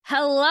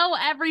Hello,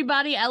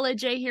 everybody. Ella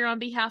J here on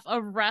behalf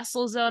of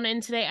WrestleZone,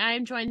 and today I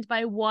am joined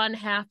by one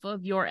half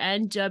of your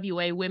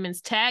NWA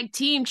Women's Tag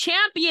Team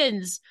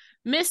Champions,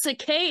 Missa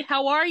Kate.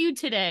 How are you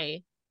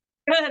today?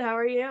 Good. How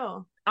are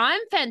you?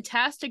 I'm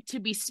fantastic to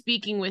be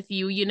speaking with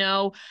you.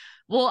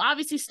 We'll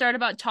obviously start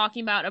about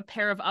talking about a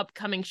pair of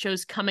upcoming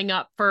shows coming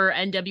up for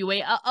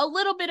NWA. A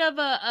little bit of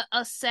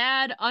a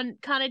sad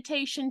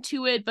connotation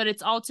to it, but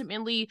it's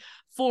ultimately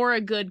for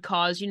a good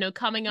cause.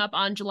 Coming up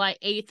on July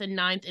 8th and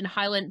 9th in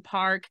Highland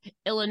Park,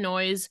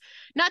 Illinois,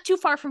 not too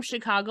far from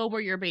Chicago,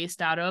 where you're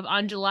based out of.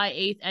 On July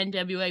 8th,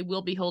 NWA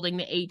will be holding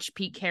the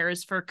HP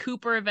Cares for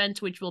Cooper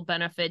event, which will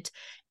benefit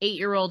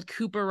 8-year-old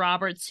Cooper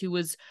Roberts, who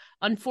was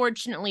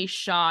unfortunately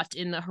shot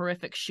in the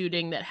horrific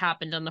shooting that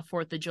happened on the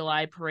 4th of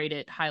July parade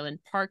at Highland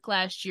Park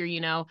last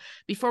year.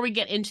 Before we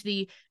get into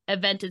the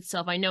event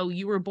itself, I know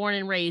you were born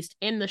and raised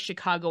in the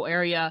Chicago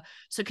area.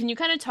 So can you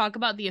kind of talk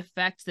about the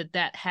effect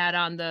that had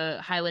on the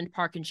Highland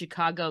Park and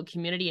Chicago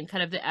community and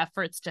kind of the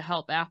efforts to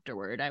help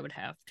afterward, I would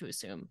have to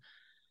assume?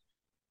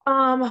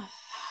 Um,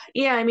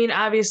 yeah, I mean,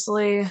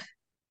 obviously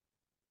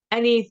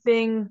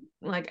anything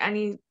like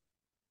any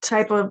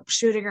type of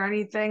shooting or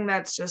anything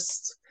that's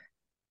just,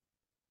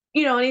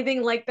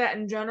 anything like that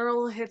in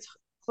general hits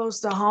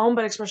close to home,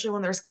 but especially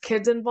when there's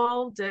kids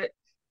involved,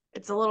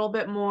 it's a little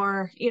bit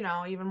more,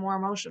 even more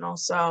emotional.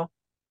 So,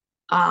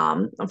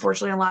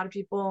 unfortunately a lot of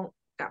people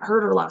got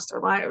hurt or lost their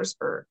lives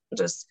or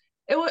just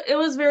it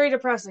was very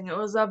depressing. It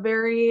was a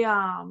very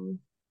dark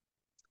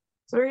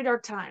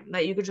time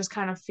that you could just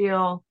kind of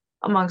feel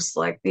amongst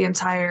like the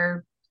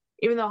entire,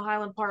 even though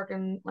Highland Park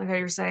and like how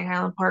you're saying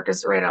Highland Park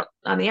is right out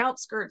on the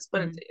outskirts,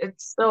 but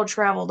it's still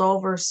traveled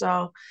over.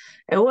 So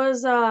it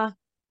was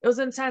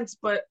intense,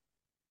 but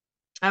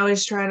I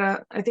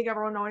think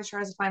everyone always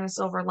tries to find a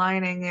silver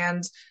lining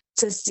and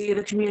to see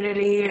the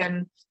community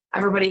and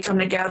everybody come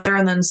together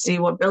and then see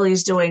what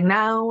Billy's doing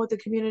now with the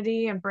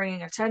community and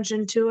bringing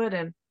attention to it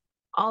and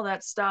all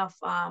that stuff.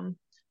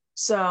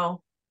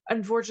 So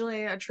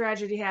unfortunately, a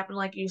tragedy happened,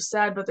 like you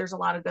said, but there's a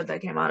lot of good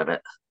that came out of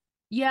it.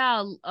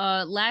 Yeah,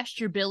 last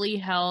year Billy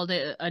held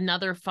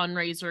another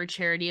fundraiser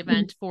charity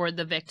event for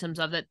the victims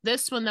of it.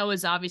 This one though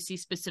is obviously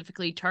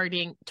specifically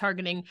targeting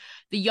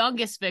the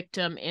youngest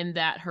victim in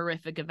that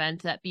horrific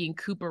event, that being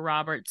Cooper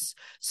Roberts.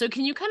 So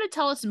can you kind of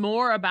tell us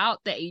more about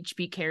the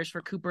HP Cares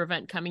for Cooper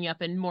event coming up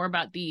and more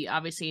about the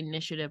obviously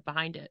initiative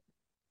behind it?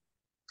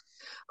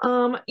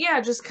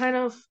 Yeah, just kind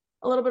of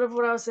a little bit of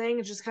what I was saying,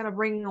 is just kind of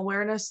bringing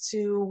awareness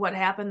to what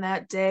happened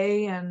that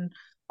day and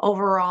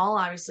overall,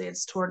 obviously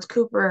it's towards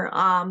Cooper.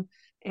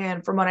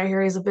 And from what I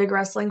hear, he's a big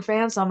wrestling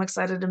fan, so I'm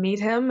excited to meet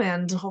him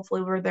and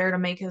hopefully we're there to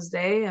make his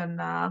day. And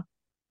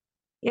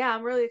yeah,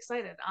 I'm really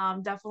excited.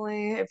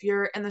 Definitely if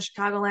you're in the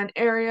Chicagoland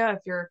area, if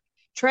you're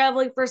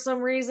traveling for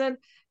some reason,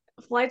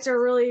 flights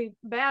are really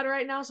bad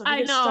right now. So if you I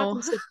get stuck in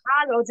know.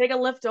 Chicago, take a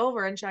lift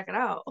over and check it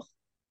out.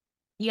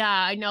 Yeah,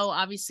 I know.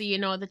 Obviously,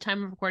 at the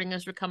time of recording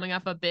this, we're coming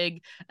up a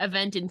big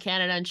event in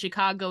Canada, and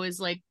Chicago is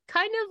like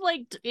kind of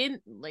like in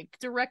like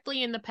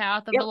directly in the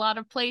path of a Yep. lot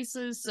of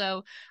places.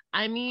 So,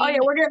 I Oh yeah, mean,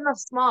 we're getting the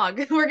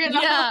smog. We're getting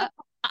all yeah,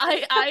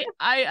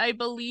 I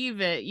believe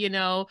it.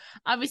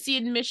 Obviously,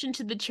 admission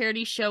to the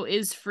charity show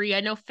is free. I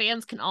know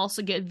fans can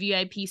also get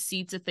VIP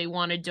seats if they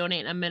want to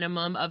donate a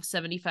minimum of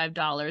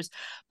 $75.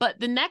 But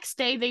the next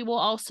day, they will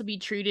also be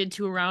treated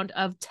to a round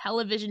of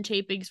television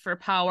tapings for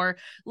Power.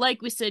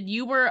 Like we said,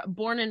 you were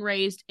born and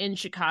raised in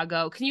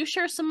Chicago. Can you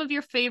share some of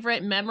your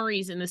favorite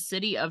memories in the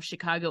city of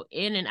Chicago,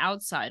 in and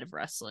outside of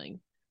wrestling?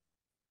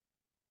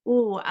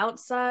 Ooh,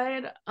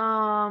 outside.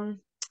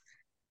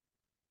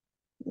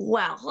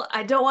 Well,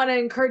 I don't want to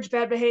encourage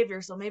bad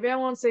behavior, so maybe I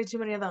won't say too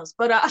many of those.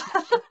 But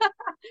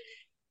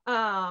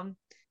um,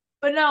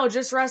 but no,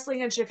 just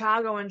wrestling in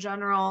Chicago in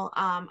general.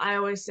 I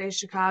always say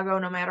Chicago,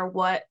 no matter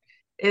what,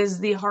 is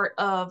the heart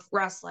of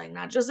wrestling,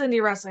 not just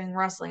indie wrestling,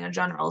 wrestling in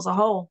general as a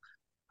whole.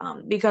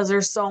 Because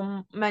there's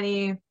a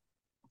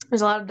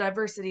lot of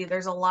diversity,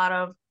 there's a lot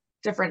of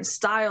different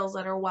styles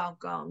that are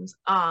welcomed.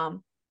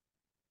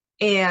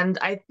 And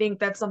I think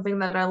that's something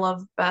that I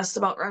love best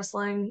about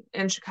wrestling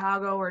in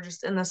Chicago or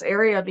just in this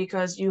area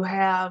because you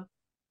have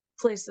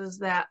places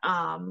that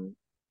I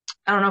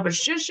don't know if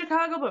it's just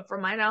Chicago, but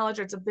from my knowledge,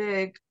 it's a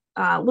big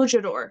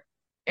luchador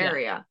Yeah.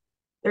 area.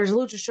 There's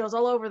lucha shows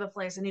all over the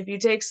place. And if you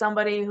take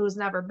somebody who's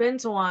never been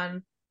to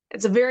one,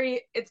 it's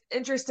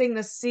interesting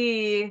to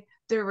see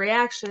their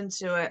reaction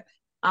to it.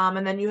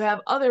 And then you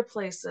have other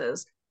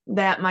places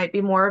that might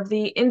be more of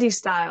the indie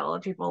style,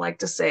 and people like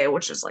to say,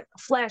 which is like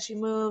the flashy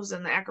moves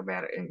and the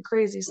acrobatic and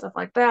crazy stuff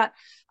like that.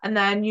 And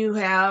then you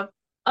have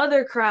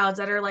other crowds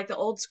that are like the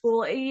old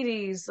school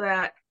 80s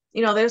that,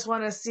 they just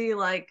want to see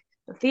like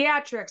the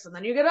theatrics, and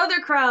then you get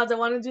other crowds that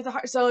want to do the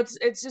hard. So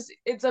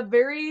it's a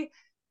very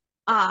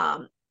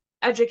um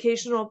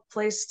educational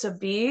place to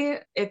be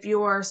if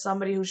you are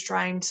somebody who's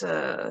trying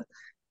to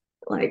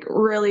like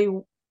really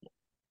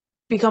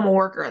become a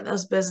worker in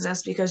this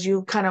business because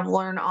you kind of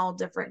learn all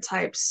different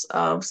types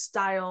of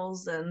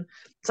styles and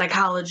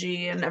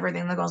psychology and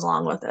everything that goes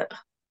along with it.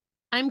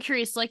 I'm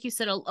curious, like you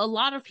said, a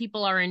lot of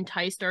people are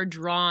enticed or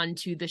drawn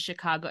to the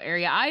Chicago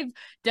area.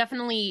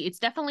 It's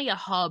definitely a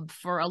hub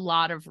for a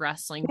lot of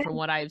wrestling from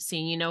what I've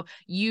seen. You know,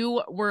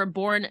 you were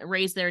born,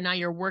 raised there. Now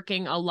you're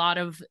working a lot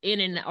of in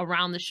and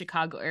around the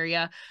Chicago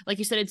area. Like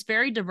you said, it's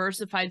very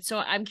diversified. So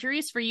I'm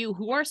curious for you,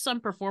 who are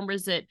some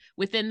performers that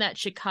within that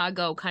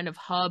Chicago kind of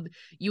hub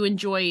you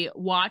enjoy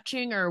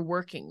watching or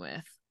working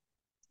with?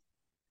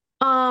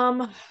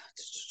 Um,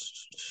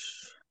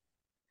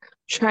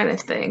 trying to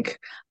think.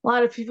 A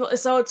lot of people,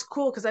 so it's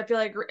cool because I feel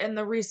like in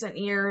the recent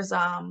years,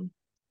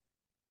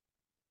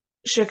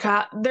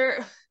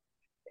 Chicago,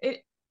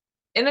 it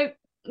in a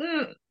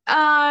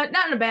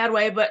not in a bad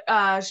way, but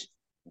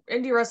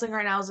indie wrestling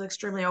right now is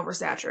extremely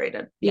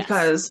oversaturated Yes.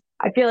 because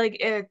I feel like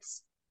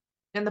it's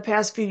in the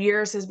past few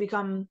years has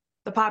become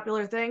the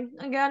popular thing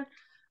again.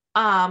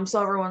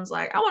 So everyone's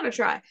like, I want to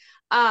try.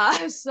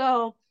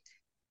 So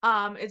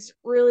it's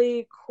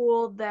really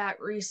cool that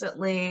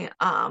recently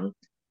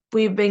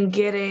we've been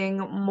getting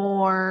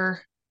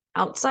more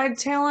outside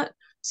talent.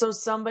 So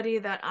somebody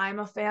that I'm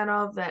a fan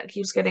of that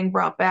keeps getting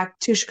brought back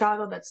to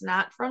Chicago that's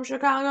not from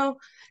Chicago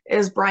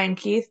is Brian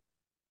Keith.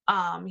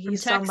 From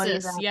He's somebody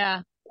Texas. that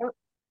Yeah.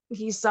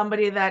 he's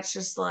somebody that's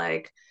just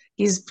like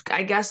he's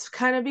I guess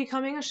kind of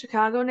becoming a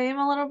Chicago name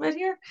a little bit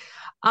here.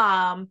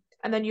 And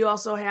then you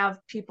also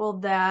have people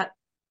that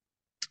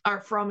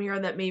are from here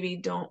that maybe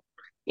don't,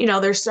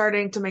 they're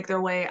starting to make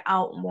their way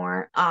out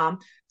more.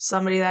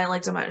 Somebody that I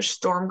like to mention,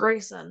 Storm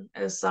Grayson,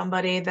 is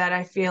somebody that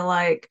I feel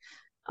like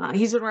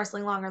he's been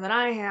wrestling longer than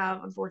I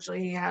have.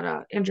 Unfortunately, he had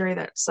an injury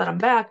that set him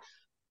back,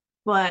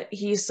 but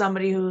he's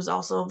somebody who's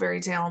also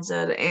very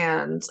talented,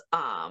 and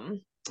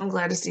I'm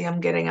glad to see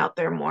him getting out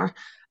there more.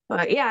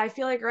 But yeah, I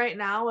feel like right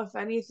now, if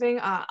anything,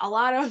 a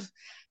lot of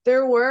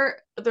there were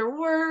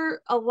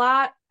a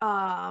lot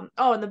oh,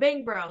 and the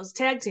Bang Bros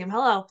tag team.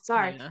 Hello,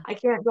 sorry. Yeah. I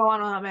can't go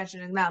on without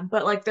mentioning them,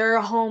 but like they're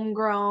a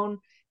homegrown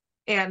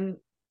and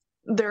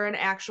they're an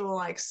actual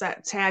like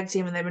set tag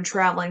team and they've been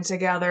traveling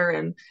together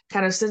and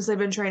kind of since they've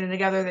been training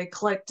together they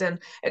clicked and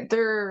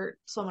they're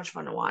so much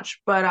fun to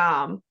watch. But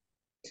I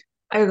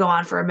could go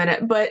on for a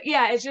minute, but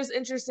yeah, it's just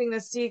interesting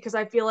to see because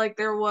I feel like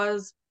there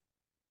was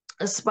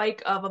a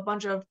spike of a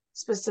bunch of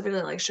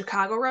specifically like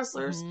Chicago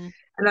wrestlers, Hmm.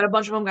 and then a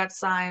bunch of them got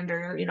signed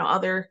or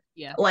other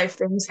Yeah. life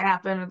things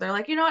happen, and they're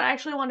like, you know what, I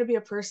actually want to be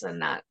a person,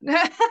 not.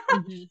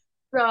 Hmm.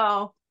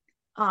 So,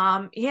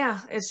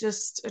 yeah,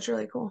 it's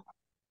really cool.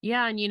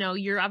 Yeah, and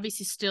you're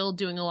obviously still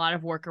doing a lot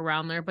of work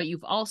around there, but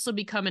you've also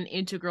become an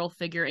integral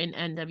figure in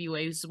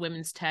NWA's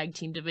women's tag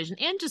team division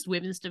and just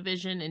women's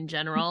division in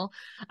general.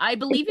 I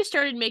believe you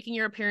started making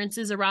your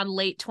appearances around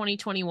late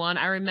 2021.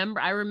 I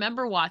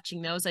remember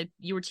watching those.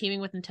 You were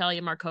teaming with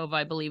Natalia Markova,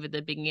 I believe, at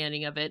the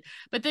beginning of it,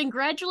 but then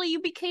gradually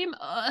you became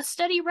a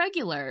steady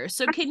regular.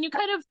 So can you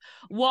kind of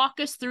walk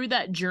us through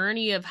that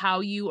journey of how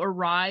you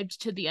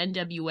arrived to the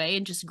NWA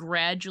and just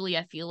gradually,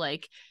 I feel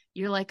like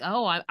you're like,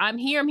 oh, I'm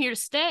here. I'm here to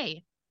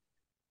stay.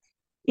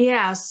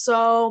 Yeah,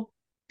 so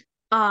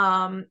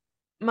mine,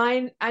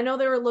 I know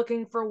they were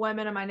looking for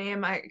women in my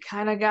name. I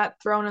kind of got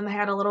thrown in the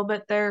hat a little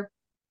bit there.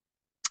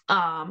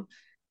 Um,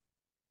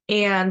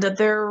 and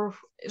there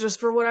just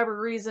for whatever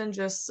reason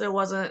just it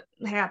wasn't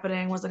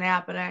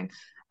happening.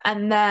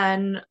 And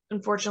then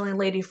unfortunately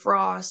Lady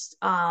Frost,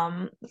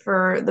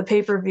 for the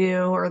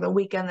pay-per-view or the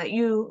weekend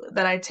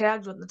that I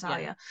tagged with Yeah.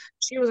 Natalia,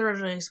 she was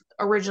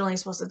originally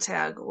supposed to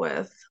tag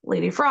with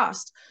Lady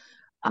Frost.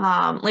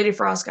 Lady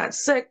Frost got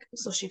sick,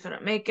 so she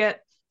couldn't make it.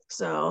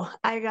 So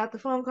I got the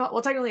phone call,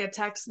 well, technically a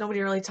text. Nobody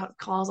really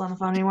calls on the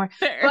phone anymore,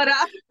 Fair. but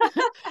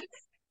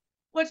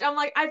which I'm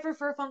like, I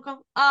prefer phone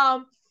call.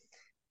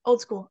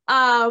 Old school.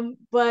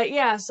 But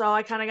yeah, so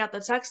I kind of got the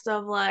text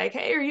of like,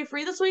 hey, are you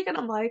free this week? And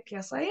I'm like,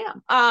 yes, I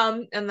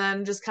am. And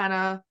then just kind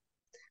of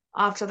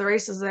off to the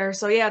races there.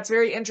 So yeah, it's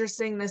very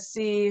interesting to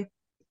see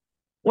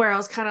where I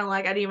was kind of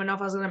like, I didn't even know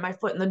if I was gonna get my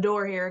foot in the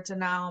door here to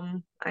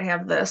now I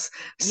have this.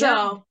 Yeah.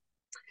 So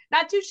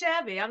not too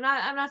shabby. I'm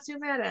not too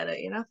mad at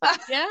it.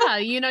 Yeah,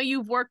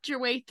 you've worked your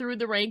way through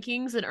the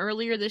rankings, and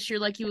earlier this year,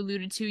 like you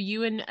alluded to,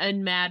 you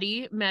and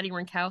Madi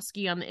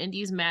Wrenkowski on the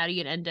Indies, Madi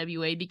and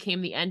NWA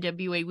became the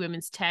NWA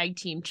Women's Tag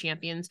Team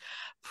Champions.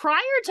 Prior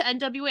to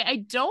NWA, I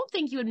don't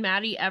think you and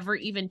Madi ever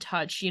even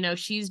touched.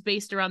 She's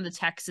based around the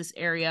Texas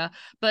area,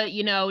 but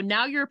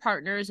now you're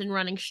partners and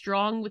running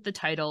strong with the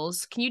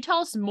titles. Can you tell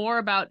us more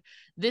about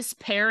this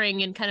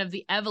pairing and kind of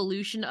the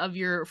evolution of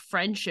your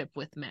friendship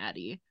with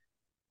Madi?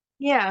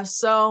 Yeah,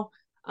 so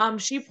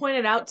she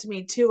pointed out to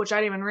me too, which I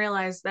didn't even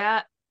realize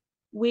that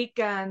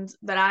weekend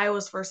that I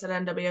was first at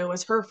NWA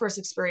was her first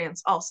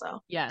experience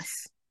also.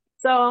 Yes.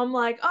 So I'm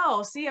like,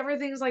 oh, see,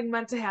 everything's like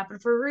meant to happen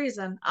for a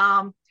reason.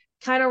 Kind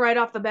of right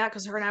off the bat,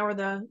 because her and I were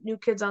the new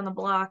kids on the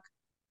block.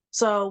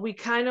 So we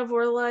kind of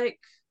were like,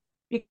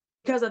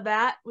 because of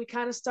that, we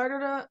kind of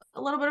started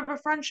a little bit of a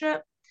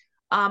friendship.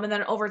 And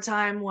then over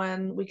time,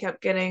 when we kept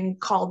getting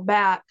called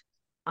back,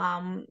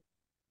 um,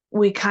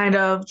 we kind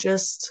of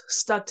just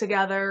stuck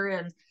together.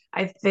 And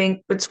I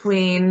think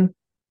between,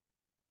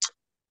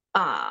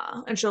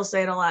 and she'll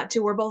say it a lot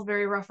too, we're both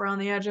very rough around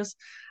the edges.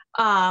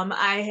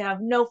 I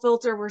have no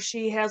filter where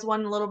she has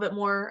one a little bit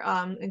more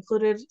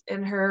included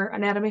in her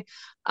anatomy.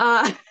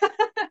 Uh,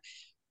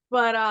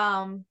 but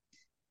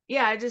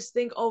yeah, I just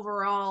think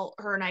overall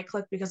her and I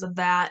click because of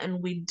that,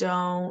 and we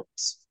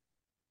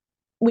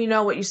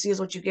know what you see is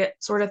what you get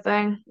sort of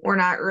thing. We're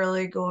not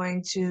really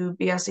going to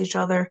BS each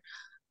other.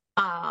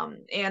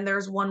 And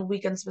there's one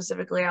weekend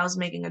specifically I was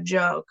making a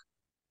joke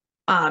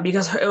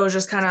because it was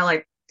just kind of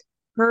like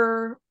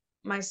her,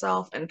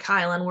 myself, and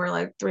Kylan were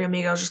like three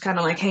amigos just kind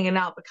of like hanging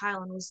out, but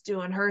Kylan was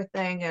doing her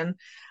thing and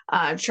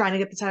trying to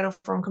get the title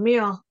from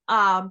Camille.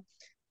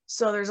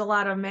 So there's a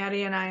lot of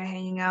Maddie and I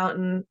hanging out,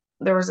 and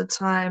there was a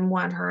time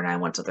when her and I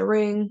went to the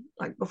ring,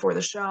 like before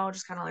the show,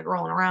 just kind of like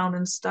rolling around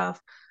and stuff.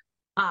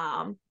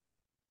 Um,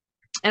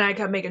 and I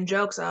kept making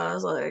jokes. I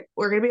was like,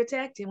 "We're gonna be a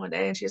tag team one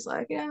day," and she's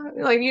like, "Yeah,"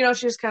 like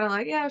she was kind of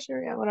like, "Yeah,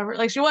 sure, yeah, whatever."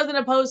 Like she wasn't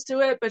opposed to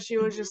it, but she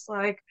was just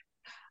like,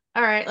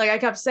 "All right." Like I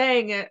kept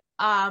saying it,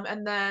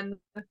 and then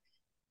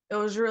it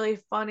was really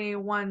funny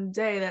one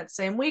day that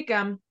same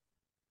weekend.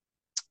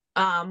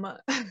 Um,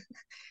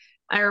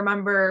 I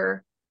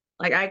remember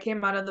like I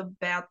came out of the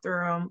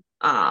bathroom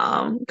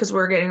because we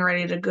are getting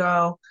ready to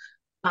go,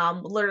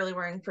 literally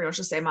wearing pretty much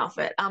the same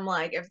outfit. I'm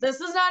like, if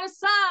this is not a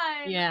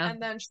sign, Yeah. and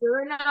then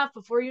sure enough,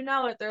 before you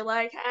know it, they're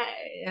like,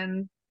 hey,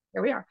 and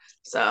here we are.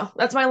 So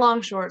that's my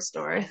long short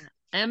story.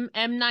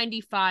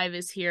 M95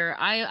 is here.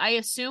 I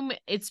assume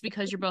it's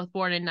because you're both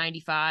born in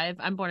 95.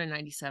 I'm born in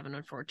 97,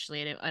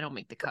 unfortunately. I don't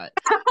make the cut.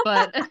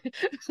 But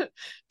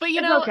but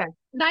It's okay.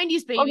 90s I'll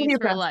give babies you a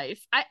for pass.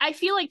 life. I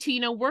feel like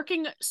too,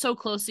 working so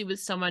closely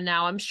with someone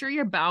now, I'm sure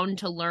you're bound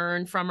to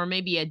learn from or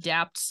maybe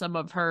adapt some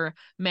of her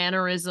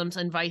mannerisms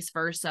and vice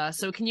versa.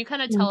 So can you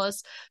kind of tell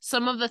us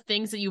some of the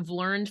things that you've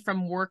learned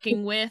from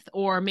working with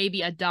or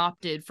maybe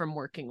adopted from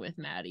working with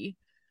Maddie?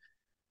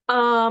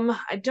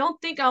 I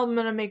don't think I'm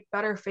gonna make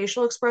better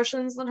facial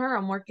expressions than her.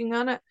 I'm working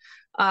on it.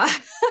 Uh,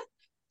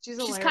 she's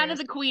She's kind of hilarious.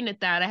 the queen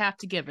at that. I have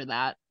to give her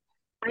that.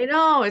 I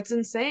know, it's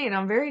insane.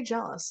 I'm very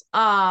jealous.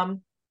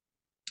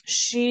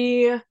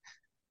 She,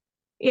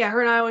 yeah,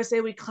 her and I always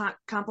say we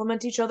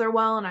complement each other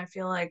well, and I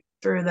feel like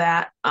through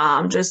that,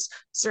 just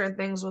certain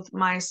things with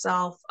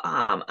myself,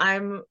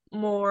 I'm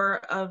more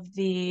of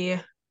the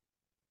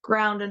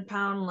ground and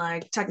pound,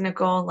 like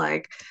technical,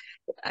 like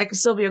I can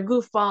still be a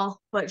goofball,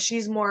 but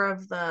she's more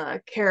of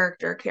the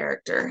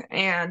character.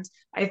 And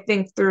I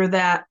think through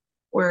that,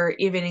 we're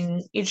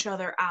evening each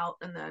other out,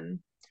 and then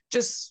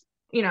just,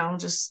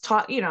 just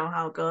talk,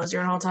 how it goes.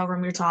 You're in a hotel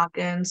room, you're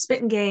talking,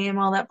 spitting game,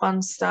 all that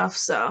fun stuff.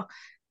 So,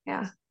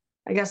 yeah,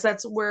 I guess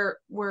that's where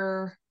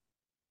we're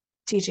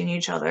teaching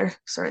each other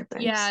certain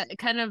things. Yeah,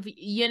 kind of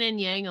yin and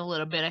yang a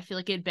little bit. I feel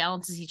like it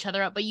balances each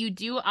other out, but you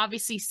do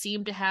obviously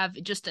seem to have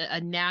just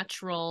a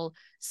natural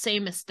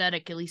same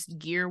aesthetic, at least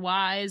gear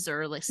wise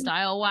or like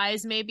style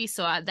wise, maybe.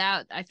 So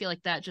that I feel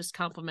like that just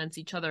complements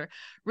each other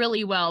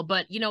really well.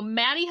 But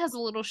Maddie has a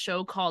little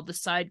show called the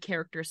Side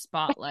Character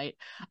Spotlight.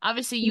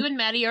 Obviously, you and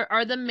Maddie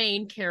are the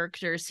main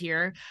characters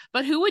here,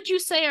 but who would you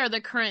say are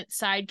the current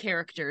side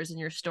characters in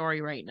your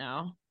story right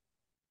now?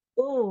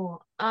 Ooh,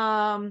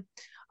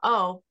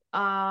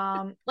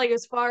 like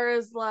as far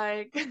as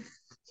like,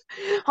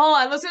 hold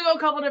on, let's go a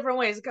couple different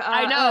ways.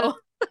 I know.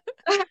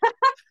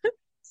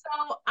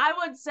 So I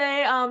would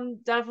say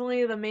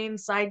definitely the main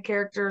side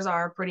characters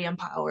are pretty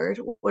empowered,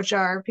 which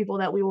are people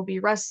that we will be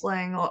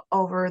wrestling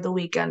over the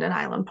weekend in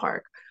Highland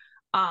Park.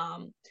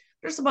 Um,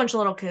 there's a bunch of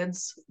little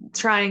kids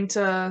trying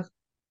to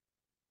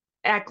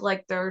act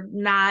like they're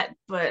not,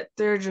 but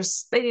they need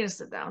to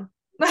sit down.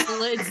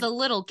 It's the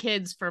little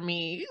kids for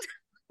me.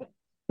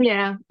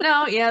 Yeah.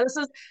 No, yeah, this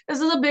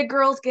is a big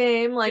girls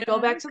game. Like go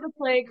Yeah. back to the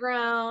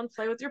playground,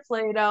 play with your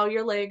Play-Doh,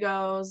 your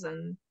Legos,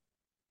 and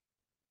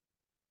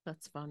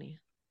That's funny.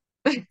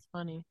 That's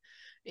funny.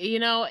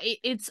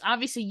 It's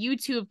obviously you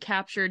two have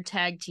captured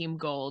tag team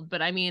gold,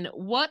 but I mean,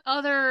 what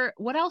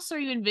else are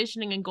you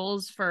envisioning in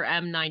goals for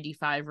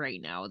M95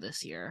 right now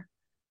this year?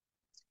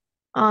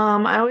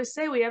 I always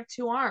say we have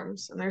two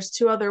arms and there's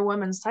two other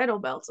women's title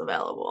belts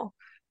available.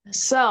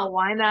 So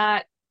why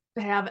not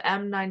have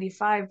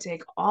M95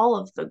 take all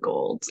of the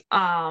gold?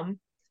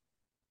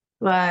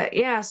 But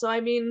yeah, so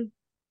I mean,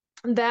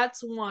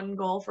 that's one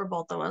goal for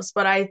both of us.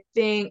 But I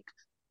think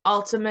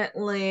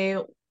ultimately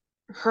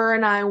her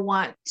and I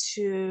want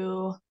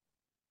to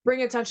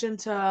bring attention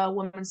to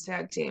women's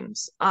tag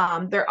teams.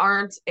 There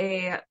aren't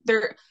a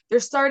they're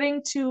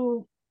starting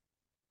to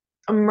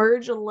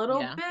emerge a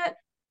little Yeah. bit.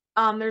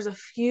 There's a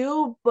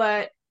few,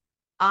 but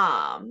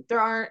there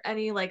aren't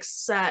any like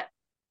set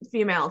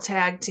female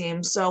tag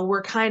teams. So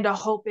we're kind of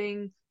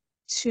hoping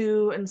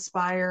to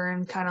inspire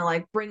and kind of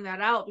like bring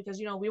that out because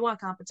we want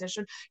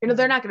competition.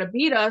 They're not going to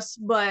beat us,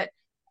 but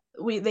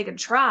they can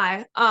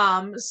try.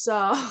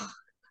 So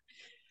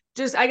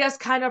just I guess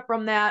kind of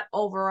from that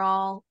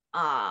overall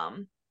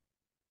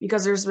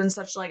because there's been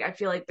such like I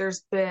feel like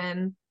there's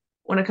been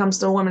when it comes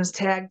to women's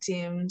tag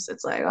teams,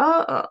 it's like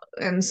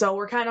and so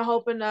we're kind of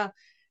hoping to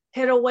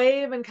hit a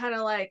wave and kind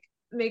of like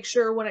make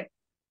sure when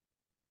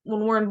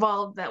we're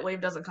involved that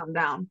wave doesn't come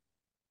down.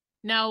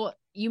 Now,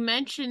 you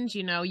mentioned,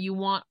 you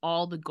want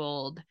all the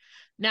gold.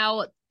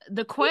 Now,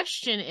 the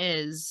question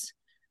is,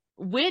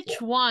 which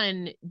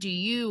one do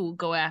you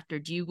go after?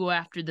 Do you go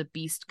after the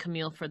Beast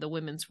Camille for the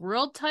women's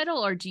world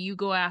title, or do you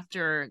go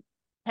after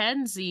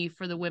Kenzie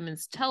for the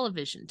women's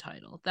television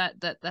title? That's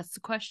the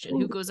question.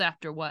 Who goes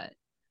after what?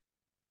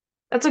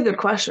 That's a good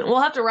question.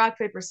 We'll have to rock,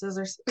 paper,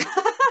 scissors. Okay.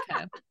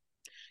 Yeah.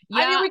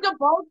 I mean,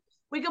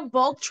 we could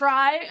both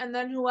try, and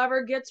then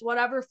whoever gets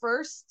whatever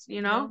first,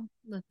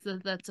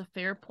 That's a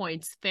fair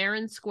point. It's fair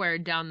and square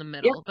down the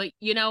middle. Yep. But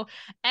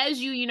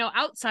as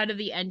outside of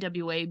the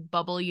NWA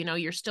bubble,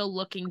 you're still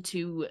looking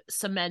to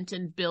cement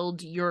and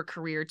build your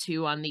career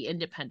too on the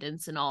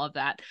independents and all of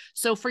that.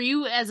 So for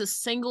you as a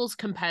singles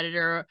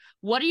competitor,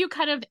 what are you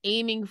kind of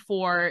aiming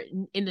for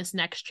in this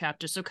next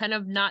chapter? So kind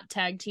of not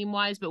tag team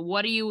wise, but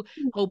what are you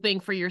hoping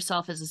for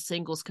yourself as a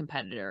singles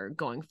competitor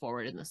going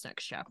forward in this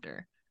next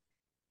chapter?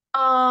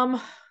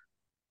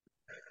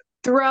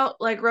 Throughout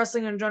like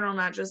wrestling in general,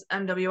 not just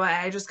NWA,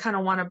 I just kind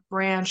of want to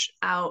branch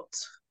out,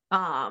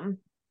 go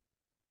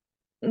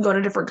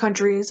to different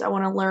countries. I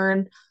want to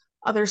learn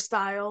other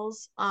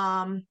styles.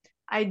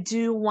 I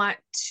do want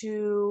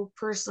to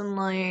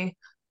personally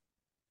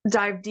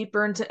dive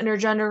deeper into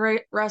intergender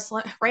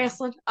wrestling.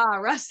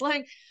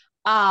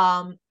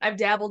 I've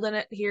dabbled in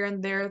it here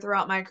and there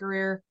throughout my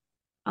career.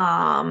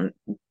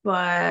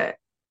 But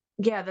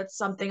yeah, that's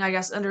something, I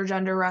guess,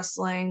 intergender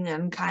wrestling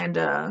and kind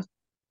of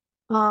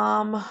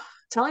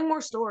telling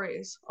more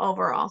stories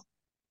overall.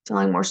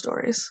 Telling more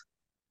stories.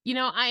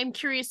 I am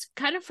curious,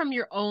 kind of from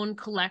your own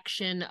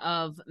collection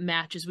of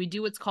matches. We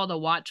do what's called a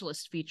watch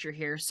list feature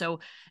here.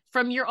 So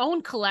from your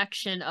own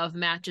collection of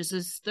matches,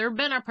 has there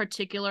been a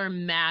particular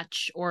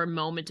match or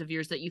moment of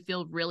yours that you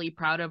feel really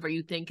proud of or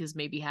you think has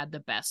maybe had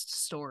the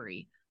best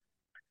story?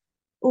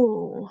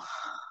 Ooh,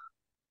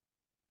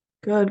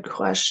 good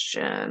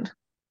question.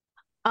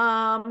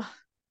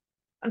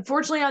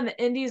 Unfortunately on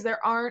the indies, there's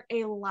not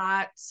a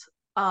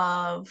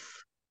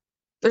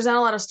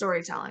lot of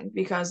storytelling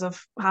because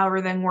of how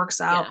everything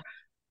works out.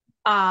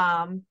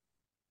 Yeah.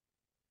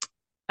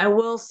 I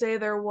will say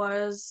there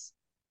was,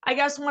 I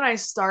guess when I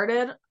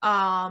started,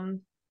 I'll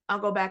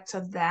go back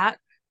to that.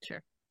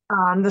 Sure.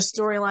 The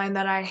storyline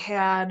that I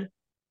had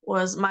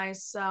was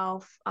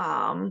myself,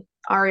 Ari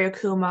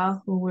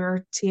Akuma, who we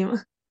were team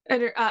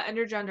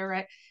intergender,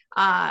 right?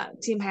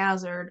 Team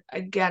Hazard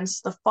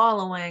against the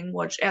following,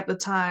 which at the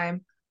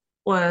time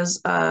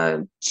was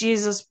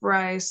Jesus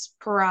Bryce,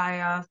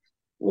 Pariah,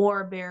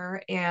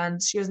 Warbear,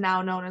 and she is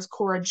now known as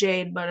Cora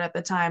Jade, but at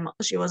the time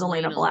she was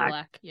Elena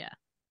Black. Yeah.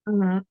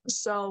 Mm-hmm.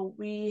 So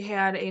we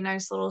had a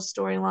nice little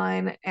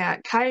storyline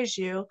at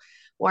Kaiju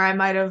where I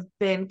might have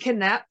been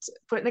kidnapped,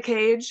 put in a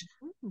cage,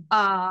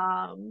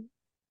 got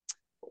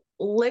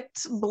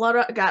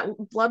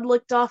blood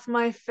licked off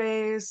my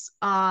face.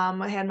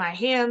 I had my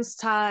hands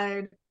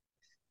tied.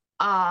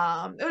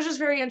 It was just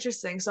very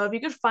interesting. So if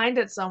you could find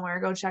it somewhere,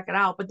 go check it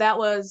out. But that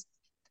was,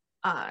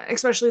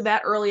 especially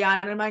that early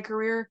on in my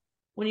career,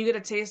 when you get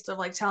a taste of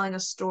like telling a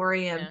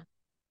story, and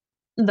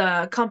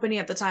the company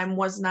at the time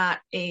was not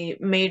a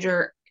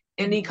major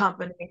indie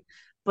company,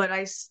 but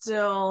I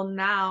still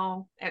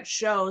now at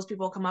shows,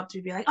 people come up to me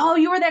and be like, "Oh,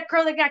 you were that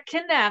girl that got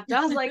kidnapped." I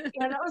was like,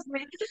 "Yeah, that was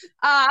me."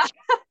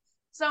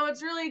 So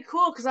it's really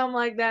cool because I'm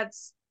like,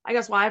 that's, I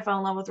guess, why I fell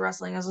in love with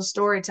wrestling as a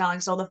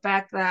storytelling. So the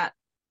fact that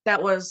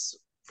that was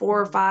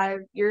 4 or 5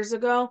 years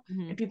ago,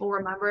 and people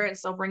remember it and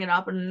still bring it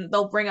up, and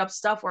they'll bring up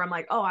stuff where I'm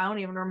like, oh, I don't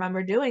even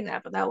remember doing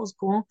that, but that was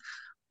cool.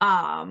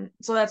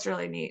 So that's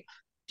really neat.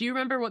 Do you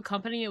remember what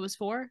company it was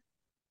for?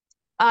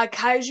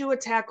 Kaiju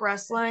Attack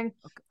Wrestling.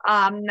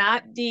 Okay.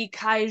 Not the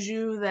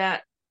Kaiju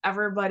that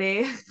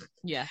everybody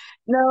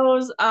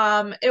knows.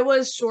 It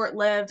was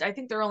short-lived. I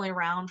think they're only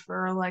around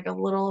for like a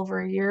little over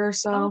a year or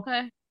so.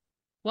 Okay.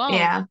 Well,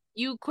 yeah,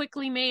 you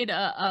quickly made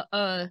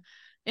an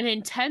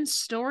intense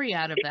story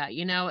out of that,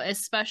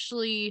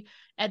 especially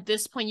at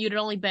this point. You'd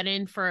only been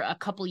in for a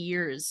couple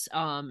years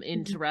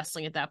into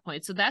wrestling at that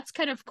point. So that's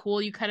kind of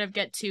cool. You kind of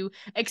get to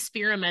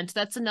experiment.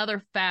 That's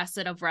another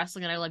facet of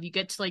wrestling that I love. You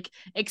get to like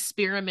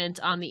experiment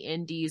on the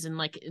indies and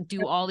like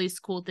do all these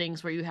cool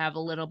things where you have a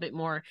little bit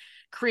more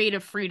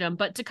creative freedom.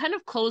 But to kind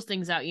of close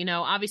things out,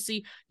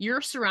 obviously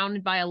you're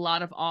surrounded by a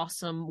lot of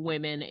awesome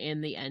women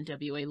in the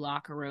NWA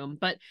locker room,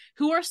 but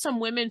who are some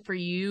women for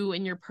you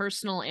in your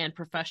personal and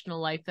professional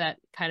life that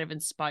kind of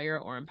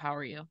inspire or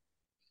empower you?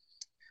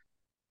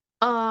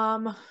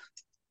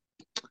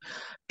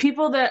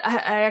 People that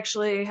I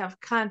actually have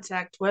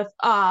contact with,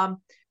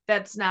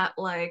 that's not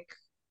like,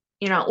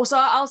 so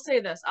I'll say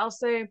this. I'll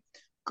say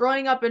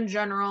growing up in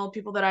general,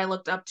 people that I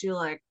looked up to,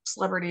 like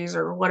celebrities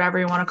or whatever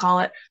you want to call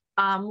it.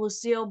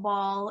 Lucille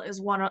Ball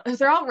is one of,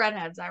 they're all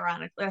redheads,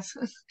 ironically.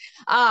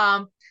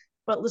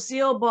 But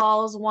Lucille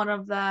Ball is one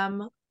of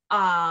them.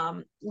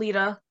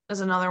 Lita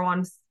is another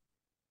one.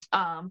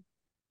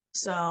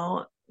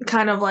 So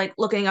kind of like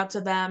looking up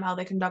to them, how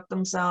they conduct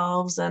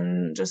themselves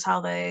and just how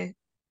they,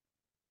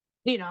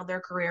 their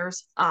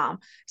careers. As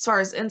far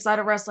as inside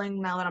of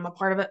wrestling, now that I'm a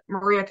part of it,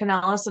 Maria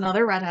Kanellis,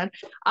 another redhead.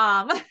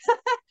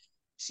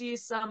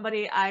 she's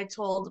somebody I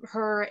told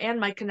her and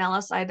Mike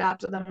Kanellis, I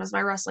adopted them as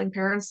my wrestling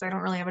parents. They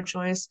don't really have a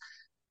choice.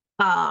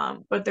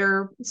 But there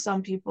are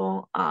some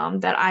people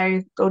that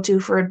I go to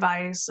for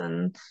advice,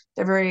 and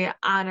they're very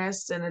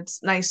honest, and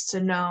it's nice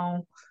to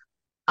know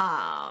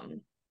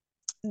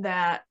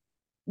that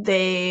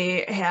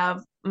they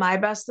have my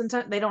best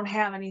intent. They don't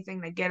have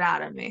anything to get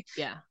out of me.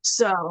 Yeah.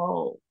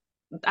 So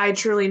I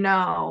truly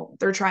know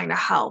they're trying to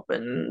help,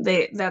 and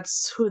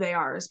that's who they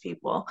are as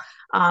people.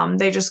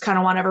 They just kind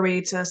of want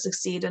everybody to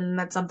succeed, and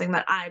that's something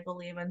that I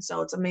believe in.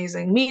 So it's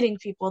amazing meeting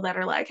people that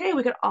are like, hey,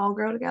 we could all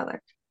grow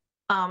together.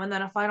 And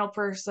then a final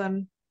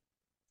person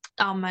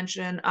I'll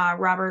mention,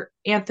 Robert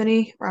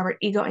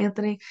Ego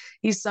Anthony.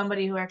 He's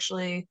somebody who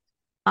actually,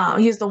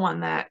 he's the one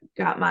that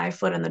got my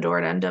foot in the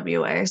door to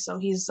NWA. So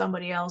he's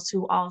somebody else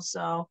who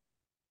also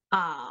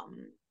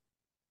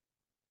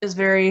is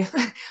very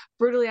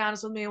brutally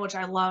honest with me, which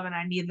I love, and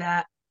I need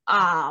that.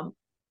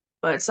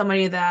 But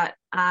somebody that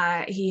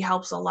he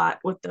helps a lot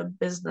with the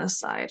business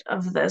side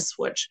of this,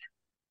 which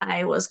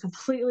I was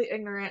completely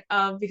ignorant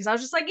of, because I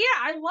was just like, yeah,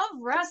 I love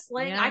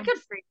wrestling. Yeah. I could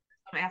figure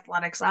some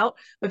athletics out,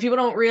 but people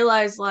don't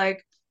realize,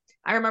 like,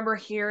 I remember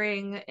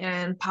hearing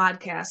in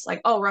podcasts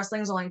like, oh,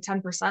 wrestling's only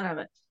 10% of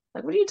it.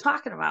 Like, what are you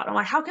talking about? I'm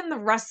like, how can the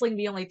wrestling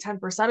be only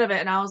 10% of it?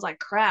 And I was like,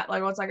 crap.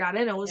 Like, once I got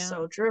in, it was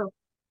so true.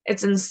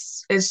 It's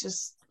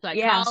just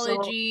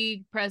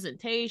psychology,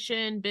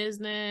 presentation,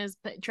 business,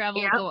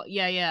 travel.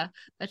 Yeah.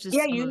 That's just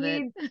some of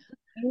it.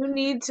 You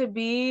need to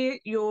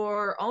be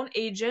your own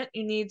agent.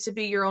 You need to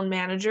be your own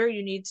manager.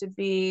 You need to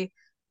be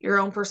your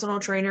own personal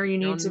trainer. You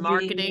need to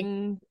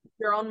be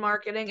your own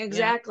marketing.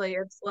 Exactly.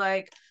 Yeah. It's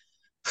like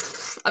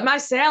my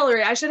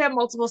salary. I should have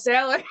multiple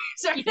salaries.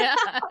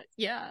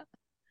 Yeah.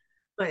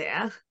 But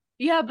yeah.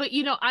 Yeah, but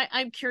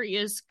I'm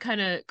curious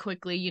kind of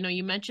quickly,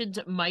 you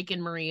mentioned Mike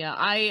and Maria.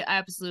 I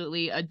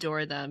absolutely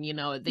adore them.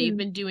 They've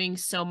been doing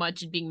so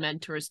much and being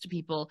mentors to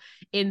people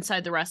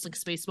inside the wrestling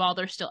space while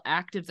they're still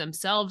active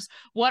themselves.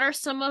 What are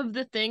some of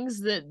the things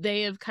that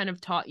they have kind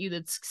of taught you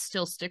that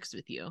still sticks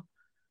with you?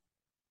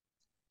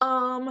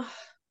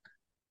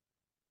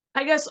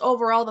 I guess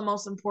overall the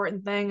most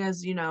important thing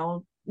is,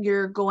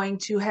 you're going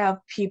to have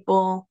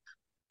people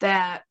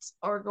that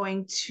are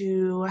going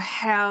to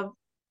have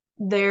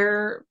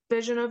their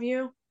vision of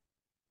you,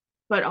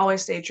 but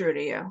always stay true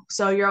to you.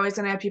 So you're always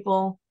going to have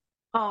people,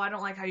 oh, I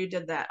don't like how you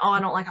did that. Oh, I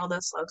don't like how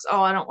this looks.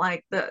 Oh, I don't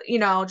like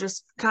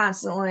just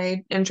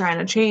constantly and trying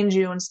to change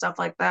you and stuff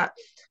like that.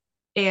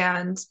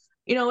 And,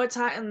 it's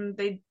time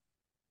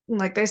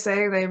they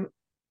say,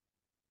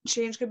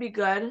 change could be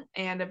good.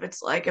 And if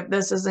it's like, if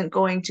this isn't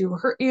going to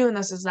hurt you and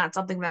this is not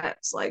something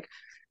that's like,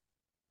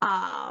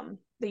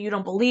 that you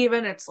don't believe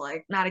in, it's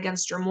like not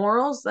against your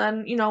morals,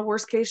 then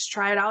worst case,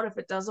 try it out. If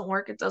it doesn't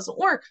work, it doesn't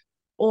work.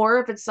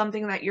 Or if it's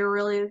something that you're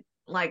really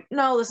like,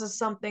 no, this is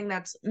something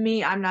that's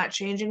me, I'm not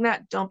changing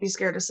that, don't be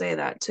scared to say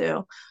that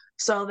too.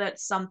 So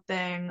that's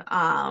something,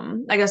 I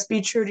guess, be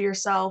true to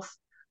yourself,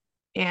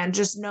 and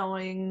just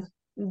knowing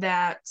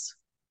that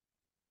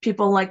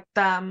people like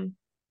them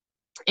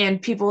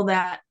and people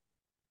that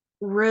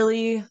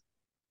really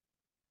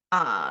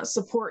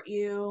support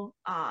you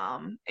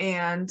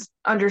and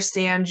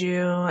understand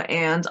you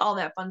and all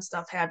that fun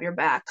stuff have your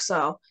back.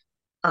 So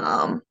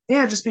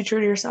just be true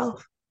to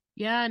yourself.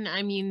 Yeah, and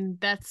I mean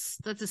that's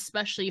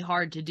especially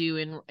hard to do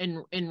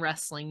in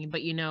wrestling, but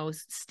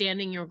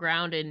standing your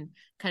ground and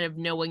kind of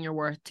knowing your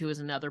worth too is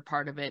another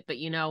part of it. But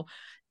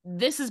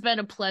this has been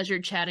a pleasure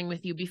chatting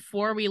with you.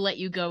 Before we let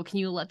you go, can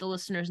you let the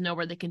listeners know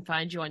where they can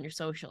find you on your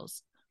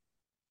socials?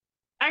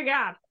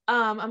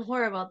 I'm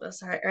horrible at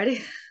this. All right,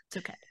 ready? It's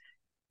okay.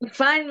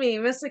 Find me,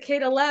 Missa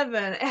Kate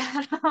 11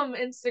 at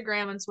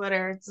Instagram and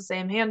Twitter. It's the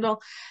same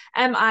handle,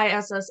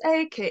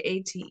 MISSAKATE.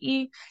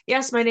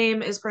 Yes, my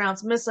name is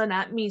pronounced Missa,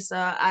 not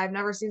Misa. I've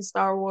never seen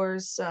Star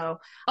Wars, so.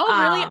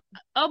 Oh,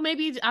 really?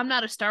 Maybe I'm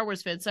not a Star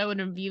Wars fan, so I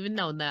wouldn't have even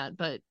known that.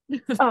 But.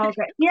 Oh,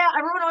 okay. Yeah,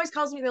 everyone always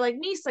calls me. They're like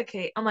Missa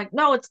Kate. I'm like,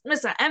 no, it's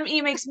Missa.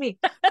 M-E makes me.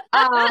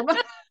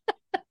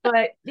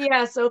 But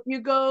yeah, so if you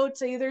go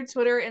to either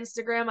Twitter or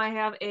Instagram, I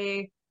have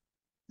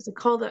is it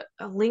called a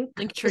link?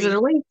 Linktree. Is it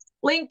a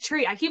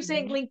Linktree? I keep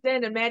saying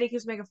LinkedIn, and Maddie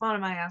keeps making fun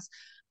of my ass.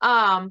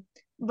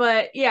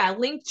 But yeah,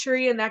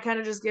 Linktree, and that kind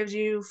of just gives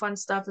you fun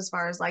stuff as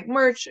far as like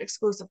merch,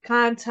 exclusive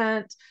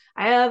content.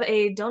 I have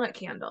a donut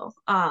candle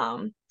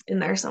in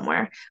there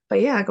somewhere. But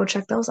yeah, go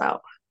check those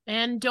out.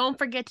 And don't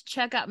forget to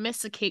check out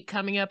Missa Kate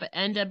coming up at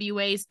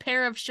NWA's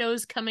pair of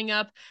shows coming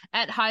up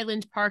at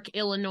Highland Park,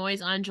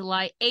 Illinois on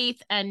July 8th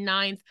and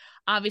 9th.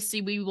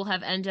 Obviously, we will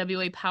have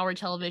NWA Power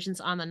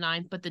Televisions on the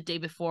 9th, but the day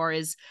before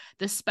is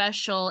the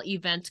special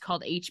event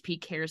called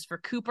HP Cares for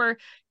Cooper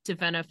to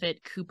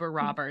benefit Cooper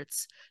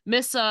Roberts.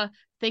 Missa,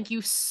 thank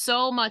you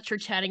so much for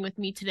chatting with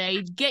me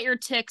today. Get your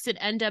ticks at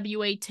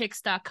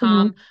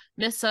nwatix.com.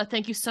 Missa,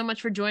 thank you so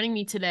much for joining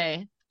me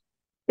today.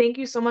 Thank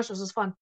you so much. This was fun.